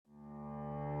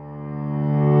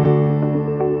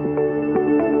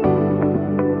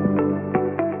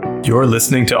You're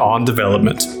listening to On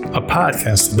Development, a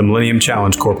podcast of the Millennium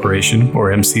Challenge Corporation,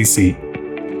 or MCC.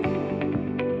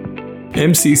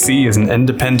 MCC is an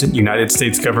independent United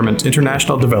States government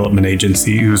international development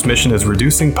agency whose mission is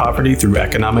reducing poverty through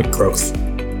economic growth.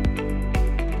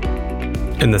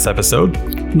 In this episode,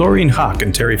 Noreen Hock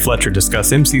and Terry Fletcher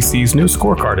discuss MCC's new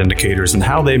scorecard indicators and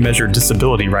how they measure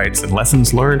disability rights and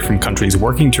lessons learned from countries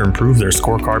working to improve their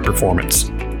scorecard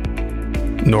performance.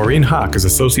 Noreen Hock is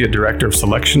Associate Director of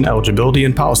Selection, Eligibility,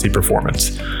 and Policy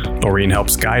Performance. Noreen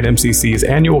helps guide MCC's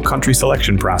annual country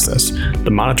selection process,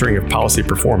 the monitoring of policy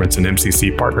performance in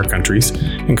MCC partner countries,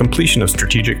 and completion of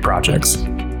strategic projects.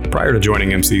 Prior to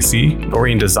joining MCC,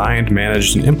 Noreen designed,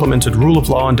 managed, and implemented rule of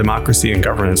law and democracy and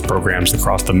governance programs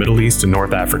across the Middle East and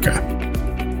North Africa.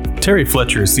 Terry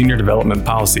Fletcher is Senior Development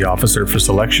Policy Officer for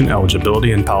Selection,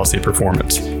 Eligibility, and Policy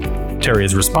Performance. Terry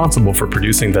is responsible for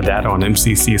producing the data on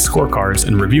MCC's scorecards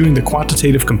and reviewing the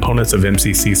quantitative components of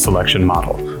MCC's selection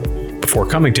model. Before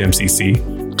coming to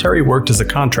MCC, Terry worked as a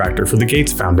contractor for the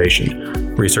Gates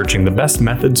Foundation, researching the best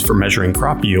methods for measuring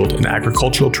crop yield and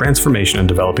agricultural transformation in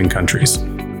developing countries.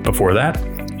 Before that,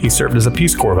 he served as a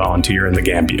Peace Corps volunteer in the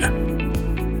Gambia.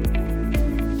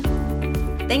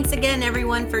 Thanks again,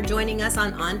 everyone, for joining us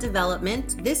on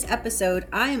Development. This episode,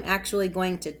 I am actually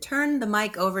going to turn the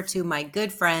mic over to my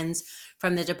good friends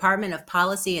from the Department of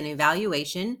Policy and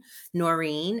Evaluation,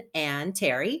 Noreen and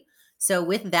Terry. So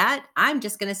with that, I'm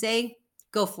just going to say,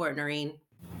 go for it, Noreen.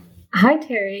 Hi,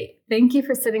 Terry. Thank you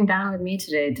for sitting down with me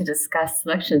today to discuss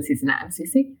selection season at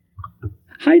MCC.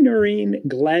 Hi, Noreen.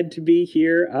 Glad to be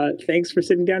here. Thanks for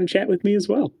sitting down and chat with me as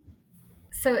well.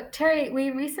 So, Terry, we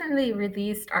recently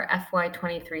released our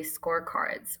FY23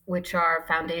 scorecards, which are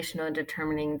foundational in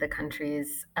determining the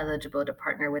countries eligible to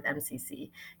partner with MCC.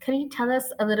 Can you tell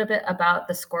us a little bit about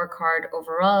the scorecard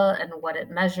overall and what it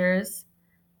measures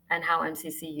and how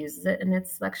MCC uses it in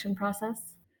its selection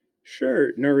process?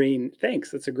 Sure, Noreen. Thanks.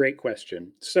 That's a great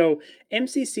question. So,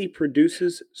 MCC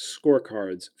produces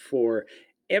scorecards for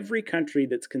every country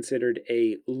that's considered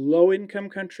a low-income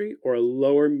country or a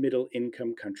lower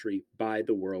middle-income country by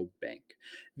the World Bank.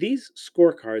 These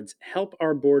scorecards help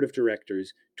our board of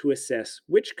directors to assess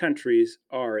which countries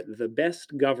are the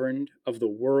best governed of the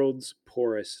world's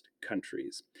poorest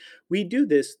countries. We do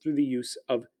this through the use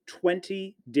of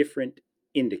 20 different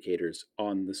indicators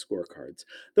on the scorecards.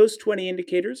 Those 20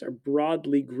 indicators are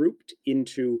broadly grouped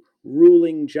into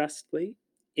ruling justly,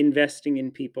 investing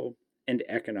in people, and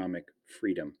economic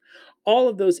freedom. All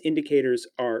of those indicators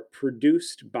are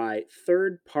produced by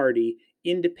third-party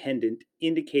independent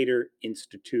indicator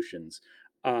institutions.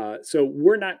 So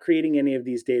we're not creating any of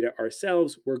these data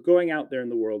ourselves. We're going out there in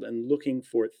the world and looking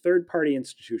for third-party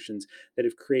institutions that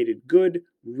have created good,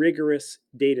 rigorous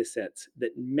data sets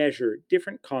that measure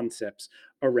different concepts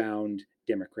around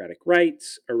democratic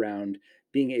rights, around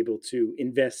being able to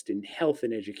invest in health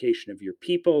and education of your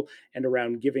people, and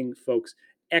around giving folks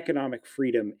economic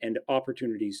freedom and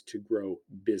opportunities to grow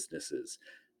businesses.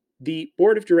 The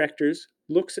board of directors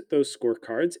looks at those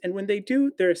scorecards, and when they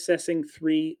do, they're assessing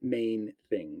three main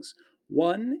things.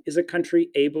 One, is a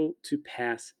country able to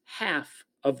pass half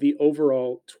of the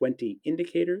overall 20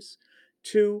 indicators?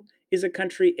 Two, is a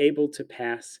country able to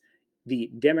pass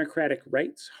the democratic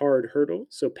rights hard hurdle,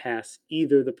 so pass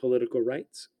either the political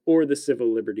rights or the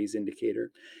civil liberties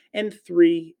indicator? And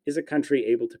three, is a country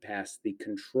able to pass the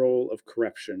control of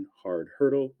corruption hard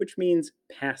hurdle, which means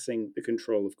passing the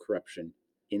control of corruption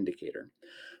indicator.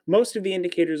 Most of the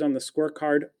indicators on the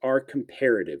scorecard are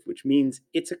comparative, which means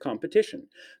it's a competition.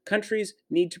 Countries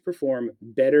need to perform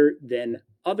better than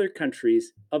other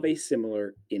countries of a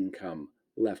similar income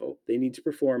level. They need to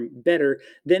perform better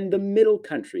than the middle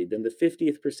country, than the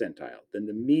 50th percentile, than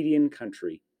the median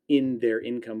country in their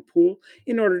income pool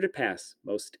in order to pass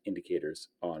most indicators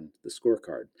on the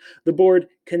scorecard. The board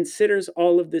considers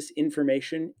all of this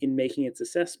information in making its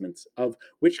assessments of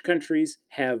which countries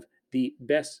have the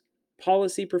best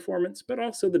policy performance, but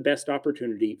also the best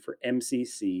opportunity for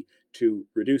MCC to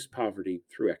reduce poverty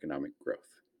through economic growth.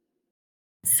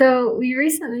 So we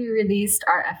recently released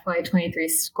our FY23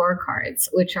 scorecards,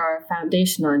 which are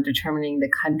foundational in determining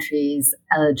the countries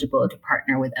eligible to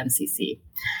partner with MCC.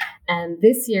 And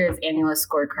this year's annual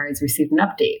scorecards received an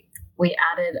update. We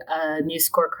added a new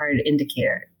scorecard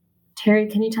indicator. Terry,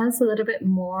 can you tell us a little bit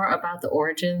more about the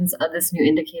origins of this new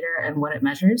indicator and what it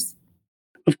measures?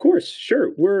 Of course,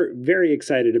 sure. We're very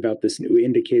excited about this new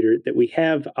indicator that we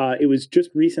have. It was just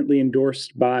recently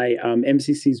endorsed by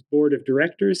MCC's board of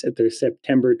directors at their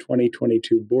September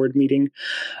 2022 board meeting.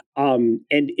 And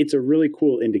it's a really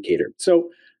cool indicator.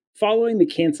 So Following the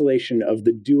cancellation of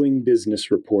the Doing Business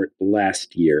report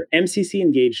last year, MCC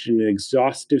engaged in an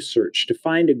exhaustive search to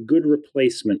find a good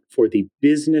replacement for the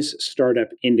business startup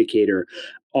indicator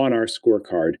on our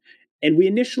scorecard. And we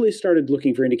initially started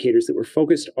looking for indicators that were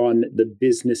focused on the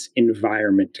business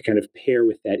environment to kind of pair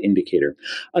with that indicator.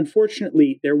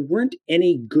 Unfortunately, there weren't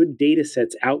any good data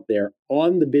sets out there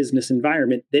on the business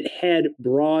environment that had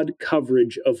broad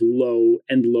coverage of low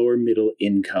and lower middle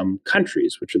income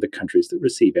countries, which are the countries that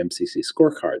receive MCC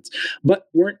scorecards, but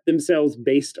weren't themselves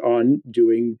based on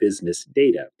doing business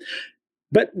data.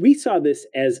 But we saw this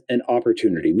as an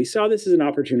opportunity. We saw this as an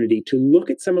opportunity to look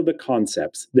at some of the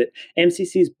concepts that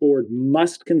MCC's board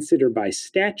must consider by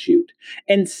statute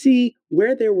and see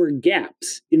where there were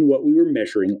gaps in what we were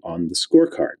measuring on the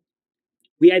scorecard.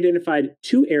 We identified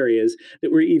two areas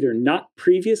that were either not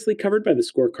previously covered by the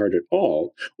scorecard at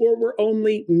all, or were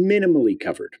only minimally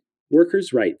covered: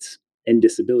 workers' rights and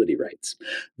disability rights.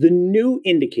 The new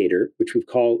indicator, which we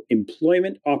call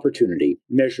employment opportunity,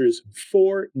 measures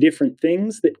 4 different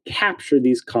things that capture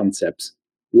these concepts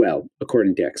well,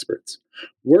 according to experts: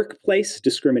 workplace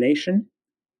discrimination,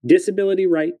 disability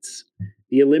rights,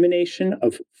 the elimination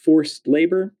of forced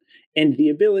labor, and the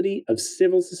ability of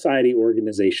civil society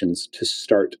organizations to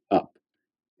start up.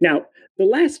 Now, the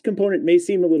last component may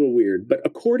seem a little weird, but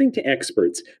according to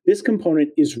experts, this component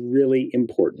is really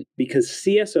important because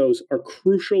CSOs are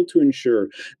crucial to ensure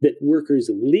that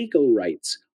workers' legal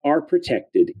rights are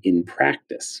protected in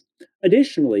practice.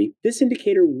 Additionally, this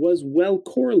indicator was well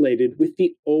correlated with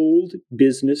the old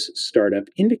business startup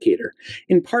indicator,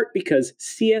 in part because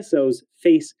CSOs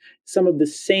face some of the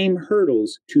same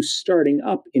hurdles to starting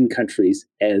up in countries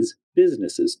as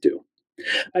businesses do.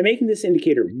 By making this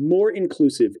indicator more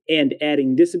inclusive and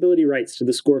adding disability rights to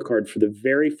the scorecard for the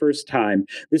very first time,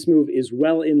 this move is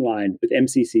well in line with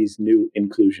MCC's new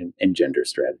inclusion and gender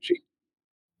strategy.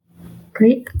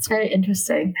 Great. That's very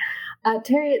interesting.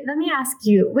 Terry, let me ask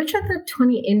you, which of the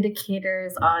 20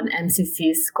 indicators on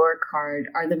MCC's scorecard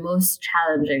are the most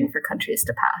challenging for countries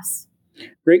to pass?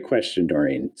 Great question,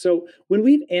 Doreen. So when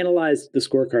we've analyzed the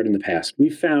scorecard in the past,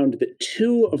 we've found that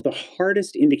 2 of the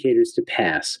hardest indicators to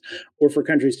pass or for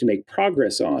countries to make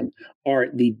progress on are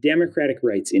the democratic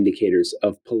rights indicators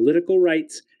of political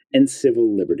rights and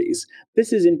civil liberties.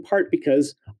 This is in part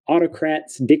because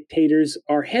autocrats, dictators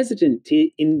are hesitant to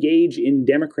engage in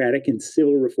democratic and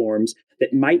civil reforms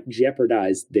that might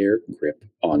jeopardize their grip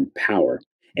on power.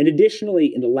 And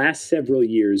additionally, in the last several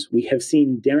years, we have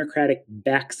seen democratic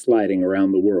backsliding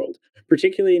around the world,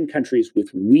 particularly in countries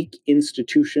with weak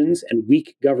institutions and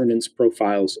weak governance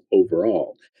profiles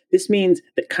overall. This means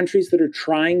that countries that are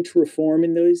trying to reform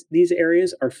in these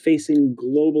areas are facing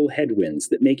global headwinds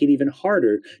that make it even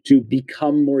harder to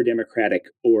become more democratic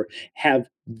or have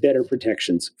better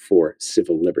protections for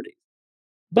civil liberty.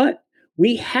 But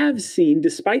we have seen,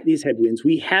 despite these headwinds,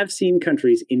 we have seen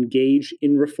countries engage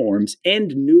in reforms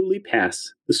and newly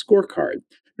pass the scorecard.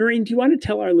 Noreen, do you want to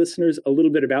tell our listeners a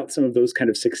little bit about some of those kind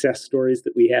of success stories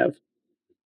that we have?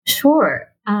 Sure.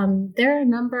 There are a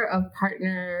number of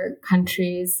partner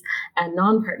countries and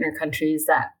non-partner countries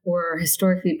that were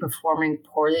historically performing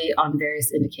poorly on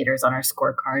various indicators on our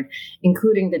scorecard,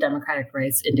 including the democratic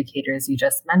rights indicators you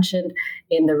just mentioned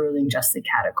in the ruling justly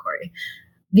category.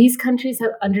 These countries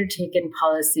have undertaken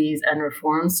policies and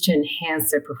reforms to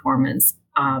enhance their performance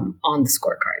on the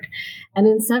scorecard. And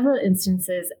in several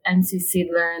instances,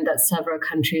 MCC learned that several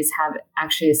countries have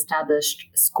actually established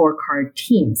scorecard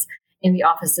teams in the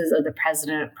offices of the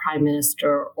president, prime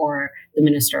minister, or the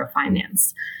minister of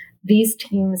finance. These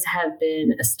teams have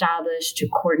been established to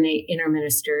coordinate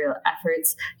interministerial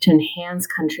efforts to enhance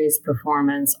countries'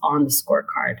 performance on the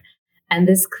scorecard. And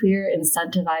this clear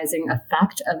incentivizing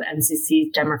effect of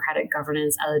MCC's democratic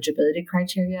governance eligibility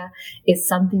criteria is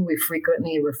something we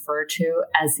frequently refer to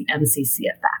as the MCC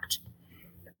effect.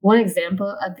 One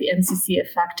example of the MCC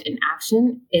effect in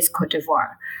action is Cote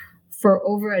d'Ivoire. For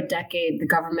over a decade, the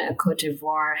government of Cote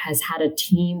d'Ivoire has had a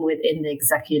team within the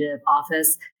executive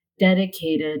office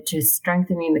dedicated to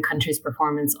strengthening the country's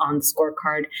performance on the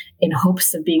scorecard in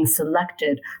hopes of being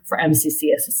selected for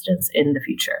MCC assistance in the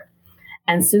future.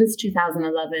 And since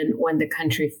 2011, when the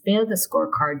country failed the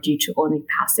scorecard due to only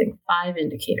passing 5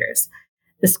 indicators,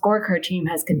 the scorecard team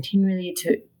has continually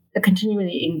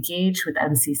engaged with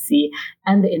MCC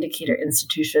and the indicator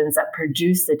institutions that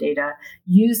produce the data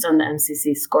used on the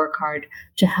MCC scorecard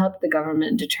to help the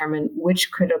government determine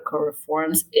which critical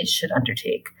reforms it should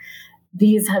undertake.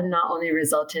 These have not only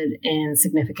resulted in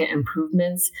significant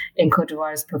improvements in Cote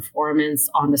d'Ivoire's performance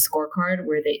on the scorecard,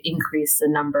 where they increased the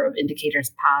number of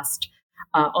indicators passed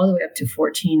all the way up to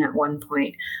 14 at one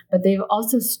point. But they've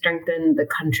also strengthened the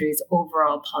country's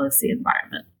overall policy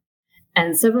environment.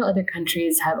 And several other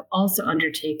countries have also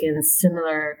undertaken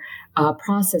similar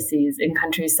processes in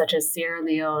countries such as Sierra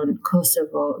Leone,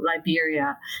 Kosovo,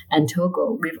 Liberia, and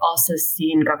Togo. We've also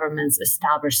seen governments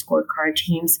establish scorecard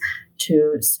teams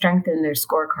to strengthen their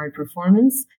scorecard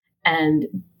performance and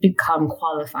become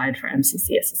qualified for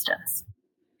MCC assistance.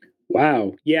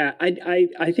 Wow. Yeah,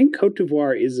 I think Cote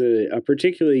d'Ivoire is a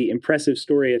particularly impressive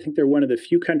story. I think they're one of the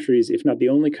few countries, if not the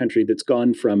only country, that's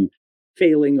gone from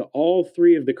failing all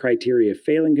three of the criteria,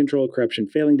 failing control of corruption,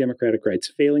 failing democratic rights,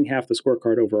 failing half the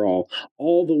scorecard overall,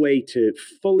 all the way to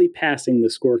fully passing the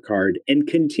scorecard and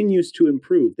continues to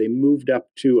improve. They moved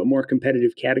up to a more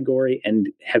competitive category and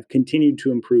have continued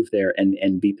to improve there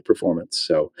and beat the performance.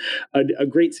 So a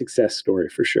great success story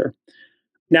for sure.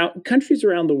 Now, countries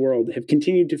around the world have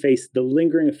continued to face the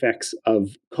lingering effects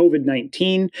of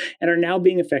COVID-19 and are now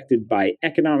being affected by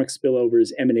economic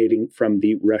spillovers emanating from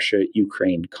the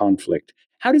Russia-Ukraine conflict.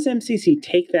 How does MCC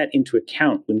take that into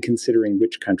account when considering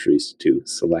which countries to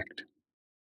select?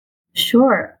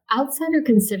 Sure. Outside of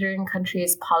considering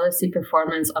countries' policy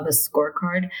performance on the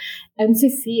scorecard,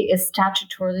 MCC is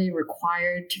statutorily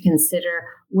required to consider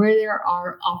where there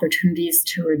are opportunities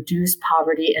to reduce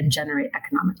poverty and generate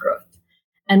economic growth.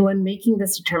 And when making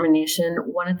this determination,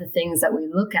 one of the things that we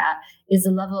look at is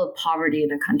the level of poverty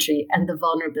in a country and the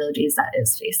vulnerabilities that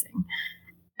it's facing.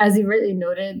 As you rightly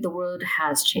noted, the world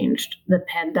has changed. The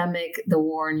pandemic, the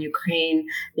war in Ukraine,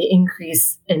 the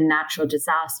increase in natural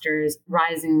disasters,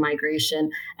 rising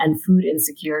migration, and food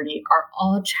insecurity are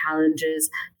all challenges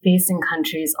facing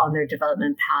countries on their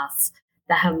development paths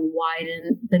that have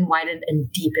been widened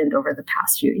and deepened over the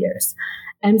past few years.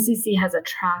 MCC has a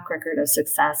track record of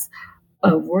success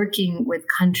of working with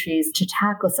countries to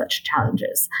tackle such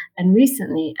challenges. And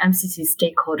recently, MCC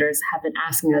stakeholders have been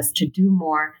asking us to do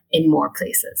more in more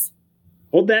places.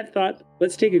 Hold that thought.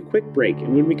 Let's take a quick break.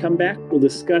 And when we come back, we'll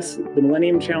discuss the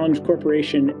Millennium Challenge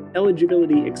Corporation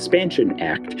Eligibility Expansion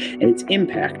Act and its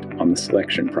impact on the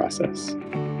selection process.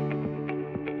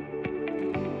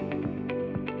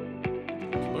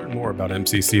 More about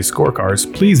MCC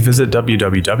scorecards, please visit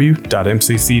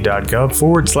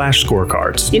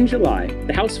www.mcc.gov/scorecards. In July,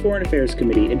 the House Foreign Affairs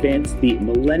Committee advanced the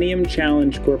Millennium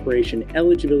Challenge Corporation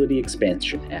Eligibility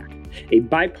Expansion Act, a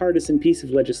bipartisan piece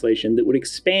of legislation that would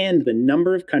expand the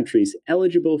number of countries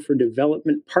eligible for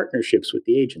development partnerships with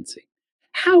the agency.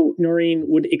 How, Noreen,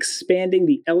 would expanding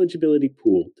the eligibility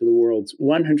pool to the world's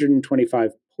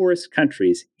 125 poorest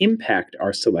countries impact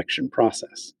our selection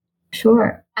process?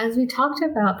 Sure. As we talked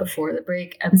about before the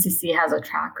break, MCC has a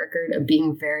track record of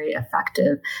being very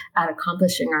effective at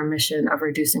accomplishing our mission of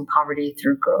reducing poverty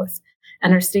through growth.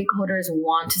 And our stakeholders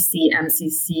want to see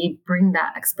MCC bring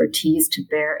that expertise to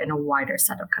bear in a wider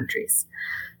set of countries.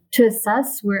 To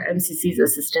assess where MCC's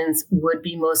assistance would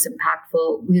be most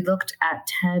impactful, we looked at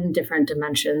 10 different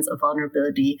dimensions of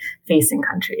vulnerability facing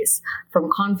countries, from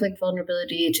conflict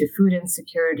vulnerability to food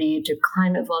insecurity to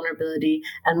climate vulnerability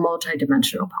and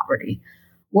multidimensional poverty.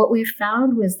 What we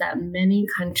found was that many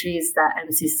countries that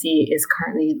MCC is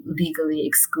currently legally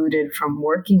excluded from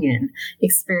working in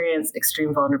experience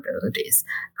extreme vulnerabilities.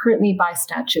 Currently, by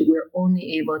statute, we're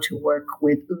only able to work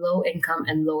with low-income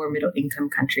and lower-middle-income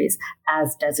countries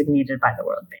as designated by the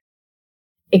World Bank.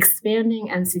 Expanding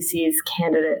MCC's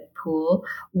candidate pool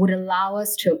would allow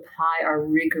us to apply our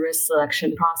rigorous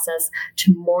selection process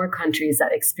to more countries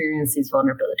that experience these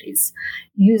vulnerabilities.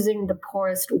 Using the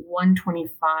poorest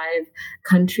 125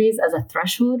 countries as a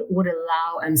threshold would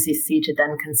allow MCC to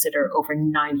then consider over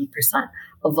 90%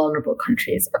 of vulnerable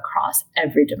countries across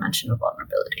every dimension of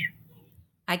vulnerability.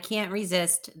 I can't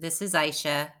resist. This is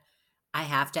Aisha. I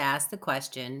have to ask the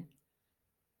question.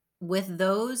 With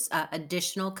those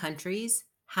additional countries,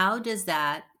 how does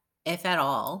that, if at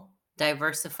all,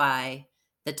 diversify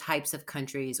the types of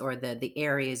countries or the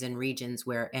areas and regions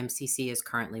where MCC is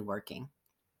currently working?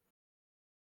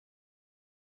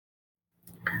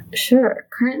 Sure.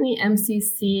 Currently,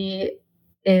 MCC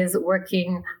is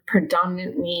working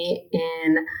predominantly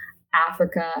in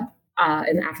Africa,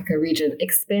 in the Africa region.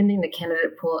 Expanding the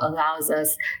candidate pool allows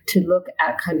us to look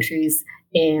at countries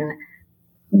in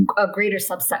a greater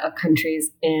subset of countries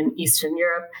in Eastern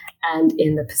Europe and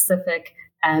in the Pacific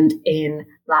and in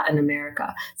Latin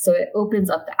America. So it opens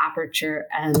up the aperture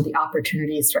and the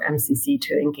opportunities for MCC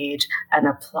to engage and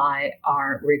apply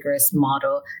our rigorous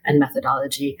model and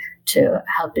methodology to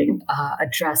helping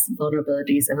address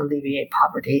vulnerabilities and alleviate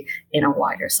poverty in a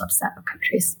wider subset of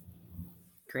countries.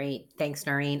 Great. Thanks,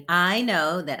 Noreen. I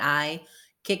know that I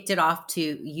kicked it off to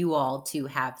you all to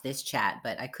have this chat,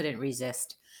 but I couldn't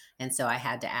resist. And so I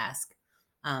had to ask.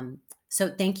 So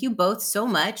thank you both so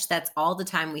much. That's all the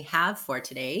time we have for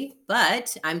today,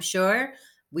 but I'm sure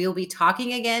we'll be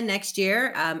talking again next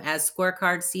year as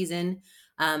scorecard season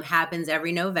happens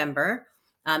every November.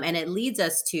 And it leads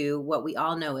us to what we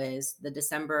all know is the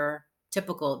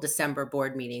typical December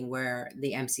board meeting where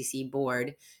the MCC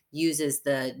board uses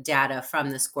the data from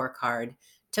the scorecard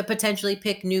to potentially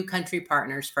pick new country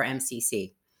partners for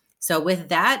MCC. So with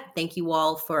that, thank you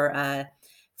all for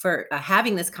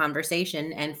having this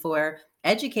conversation and for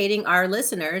educating our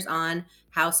listeners on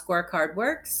how scorecard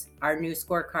works, our new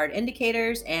scorecard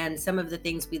indicators, and some of the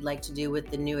things we'd like to do with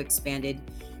the new expanded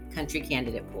country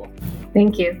candidate pool.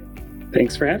 Thank you.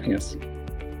 Thanks for having us.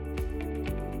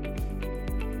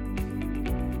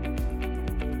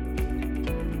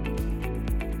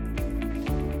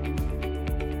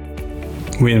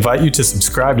 We invite you to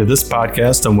subscribe to this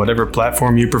podcast on whatever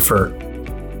platform you prefer.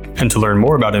 And to learn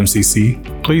more about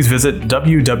MCC, please visit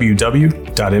www.mcc.gov.